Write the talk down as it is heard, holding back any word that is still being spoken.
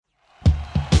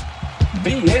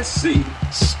VSC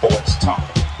Sports Talk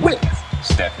with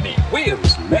Stephanie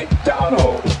Williams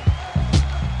McDonald.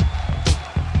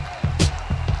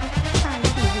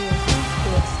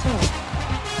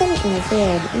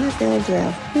 NFL, the NFL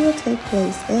draft will take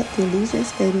place at the Allegiant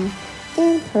Stadium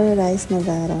in Paradise,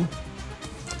 Nevada.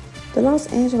 The Los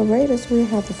Angeles Raiders will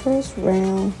have the first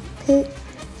round pick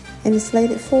and is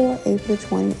slated for April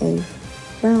 28th.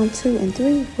 Round 2 and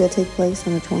 3 will take place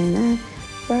on the 29th,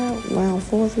 while round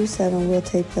 4 through 7 will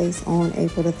take place on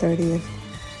April the 30th.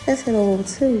 Let's head over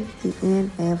to the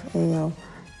NFL.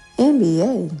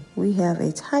 NBA, we have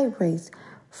a tight race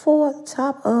for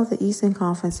top of the Eastern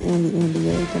Conference in the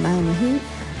NBA. The Miami Heat,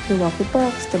 Milwaukee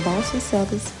Bucks, the Boston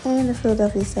Celtics, and the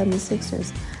Philadelphia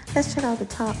 76ers. Let's check out the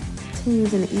top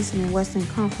teams in the Eastern and Western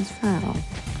Conference final.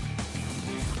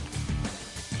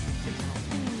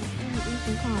 In the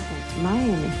Eastern Conference,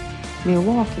 Miami,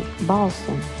 Milwaukee,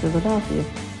 Boston, Philadelphia,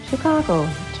 Chicago,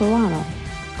 Toronto,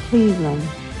 Cleveland,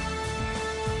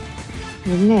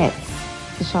 the Nets,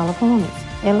 the Charlotte Hornets,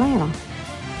 Atlanta,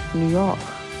 New York,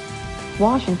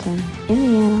 Washington,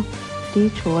 Indiana,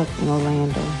 Detroit, and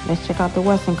Orlando. Let's check out the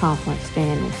Western Conference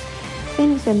standings.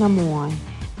 Phoenix at number 1.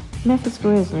 Memphis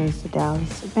Grizzlies, the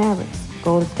Dallas Mavericks,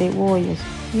 Golden State Warriors,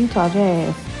 Utah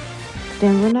Jazz,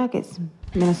 Denver Nuggets,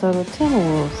 Minnesota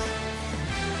Timberwolves,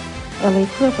 LA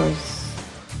Clippers,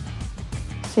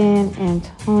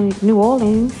 New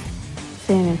Orleans,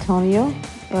 San Antonio,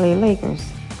 LA Lakers,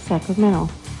 Sacramento,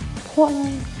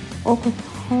 Portland,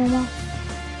 Oklahoma,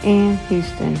 and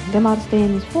Houston. Them are the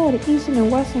standings for the Eastern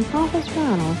and Western Conference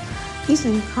Finals.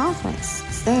 Eastern Conference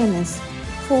standings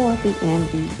for the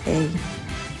NBA.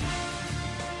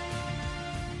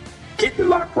 Get the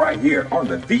lock right here on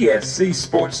the VSC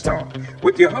Sports Talk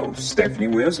with your host, Stephanie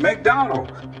Williams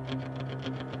McDonald.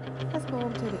 Let's go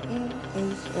over to the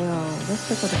NHL. Let's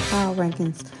check out the power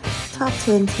rankings. Top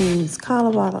 10 teams: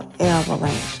 Colorado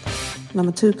Avalanche.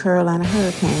 Number 2, Carolina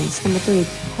Hurricanes. Number 3,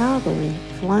 Calgary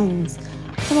Flames.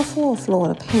 Number 4,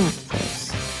 Florida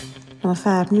Panthers. Number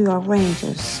 5, New York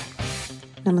Rangers.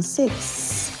 Number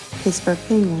 6, Pittsburgh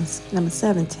Penguins. Number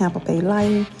 7, Tampa Bay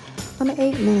Lightning. Number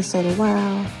 8, Minnesota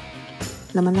Wild.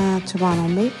 Number 9, Toronto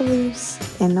Maple Leafs.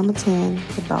 And number 10,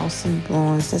 the Boston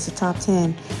Bruins. That's the top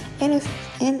 10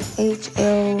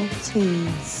 NHL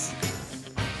teams.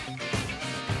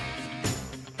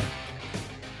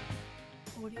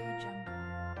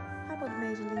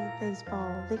 Major League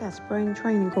Baseball. They got spring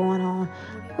training going on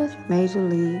with Major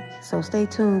League, so stay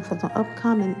tuned for the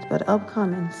upcoming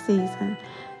season.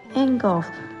 In golf,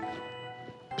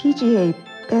 PGA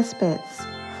Best Bets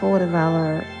for the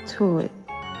Valor Tour.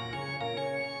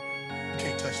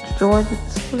 Jordan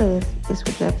Spieth is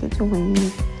projected to win.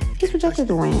 He's projected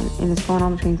to win, and it's going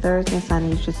on between Thursday and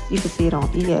Sunday. You can see it on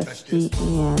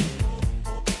ESPN.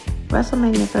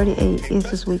 WrestleMania 38 is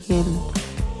this weekend.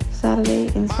 Saturday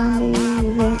and Sunday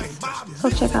events. So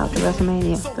check out the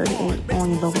WrestleMania 38 on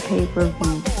your local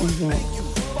pay-per-view event.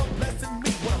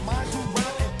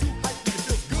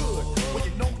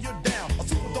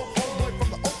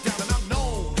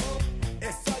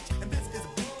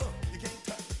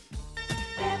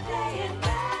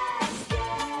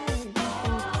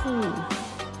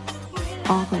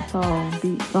 Arkansas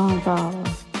beat Gonzaga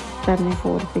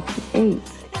 74-68.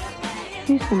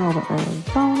 Houston over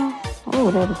Arizona.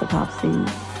 Oh, that was a top seed.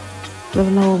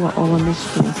 Villanova over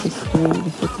Michigan,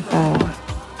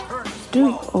 63-55.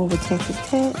 Duke over Texas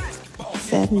Tech,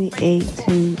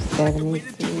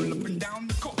 78-73.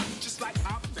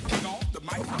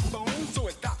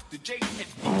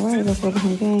 All right, let's look at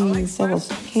some games. That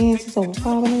was Kansas over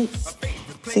Providence,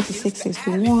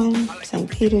 66-61. St.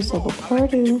 Peter's over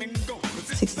Purdue,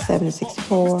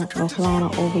 67-64. North Carolina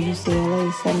over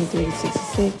UCLA,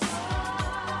 73-66.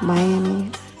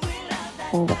 Miami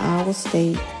over Iowa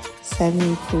State,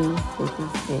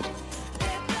 72-56.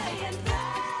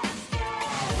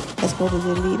 Let's go to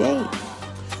the Elite 8.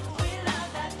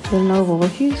 Villanova over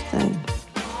Houston,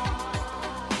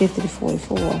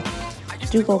 50-44.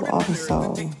 Duke over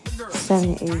Arkansas,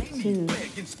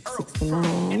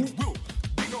 78-69.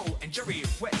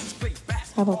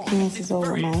 How about Kansas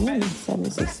over Miami,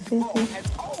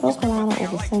 76-50. North Carolina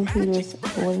over St. Peter's,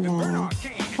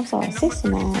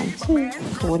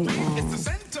 69-49.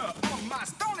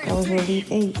 That was your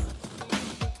Elite 8.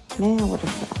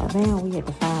 Now we at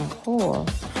the Final Four,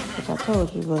 which I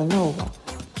told you, Villanova,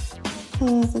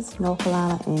 Kansas, North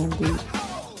Carolina, and Duke.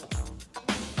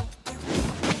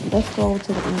 Let's go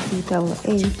to the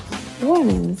NCAA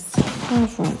Women's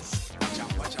Conference.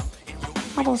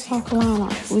 How about South Carolina?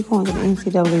 We're going to the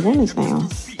NCAA Women's now.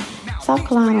 South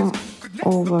Carolina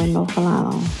over North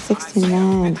Carolina,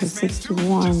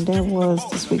 69-61. That was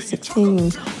the Sweet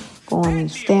 16. Going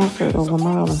Stanford over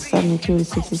Maryland,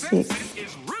 72-66.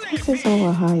 Texas over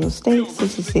Ohio State,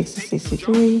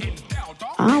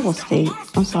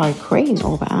 66-63. Creighton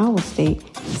over Iowa State,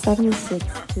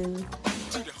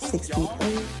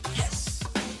 76-68.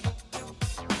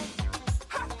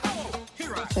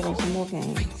 Check out some more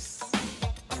games.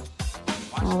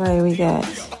 All right, we got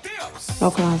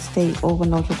North Carolina State over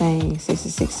Notre Dame,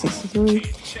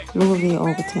 66-63. Louisville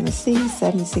over Tennessee,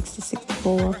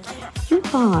 76-64.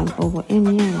 UConn over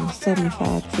Indiana,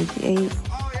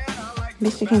 75-58.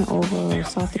 Michigan over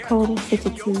South Dakota,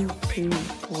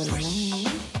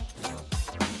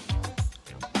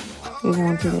 52-49. We're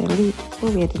going to the Elite.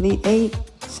 We'll be at the Elite 8.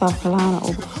 South Carolina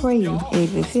over Creighton,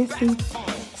 80-50.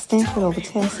 Stanford over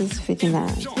Texas,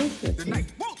 59-50.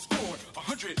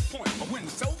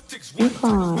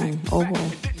 UConn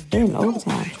they're in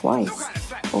overtime twice,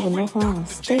 over North Carolina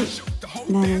State,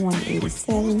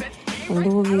 91-87. And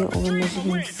Louisville over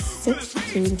Michigan,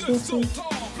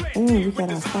 62-50. And we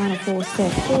got our Final Four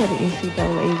set for the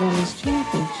NCAA Women's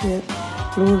Championship.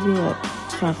 Louisville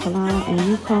at South Carolina and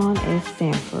UConn at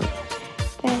Stanford.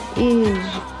 That is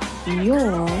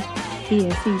your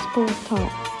VSC Sports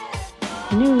Talk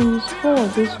news for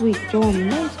this week. Join me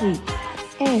next week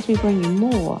as we bring you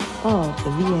more of the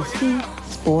VSC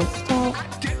Sports Talk.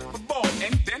 I get the ball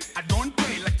and then I don't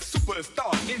play like a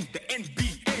superstar in the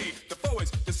NBA.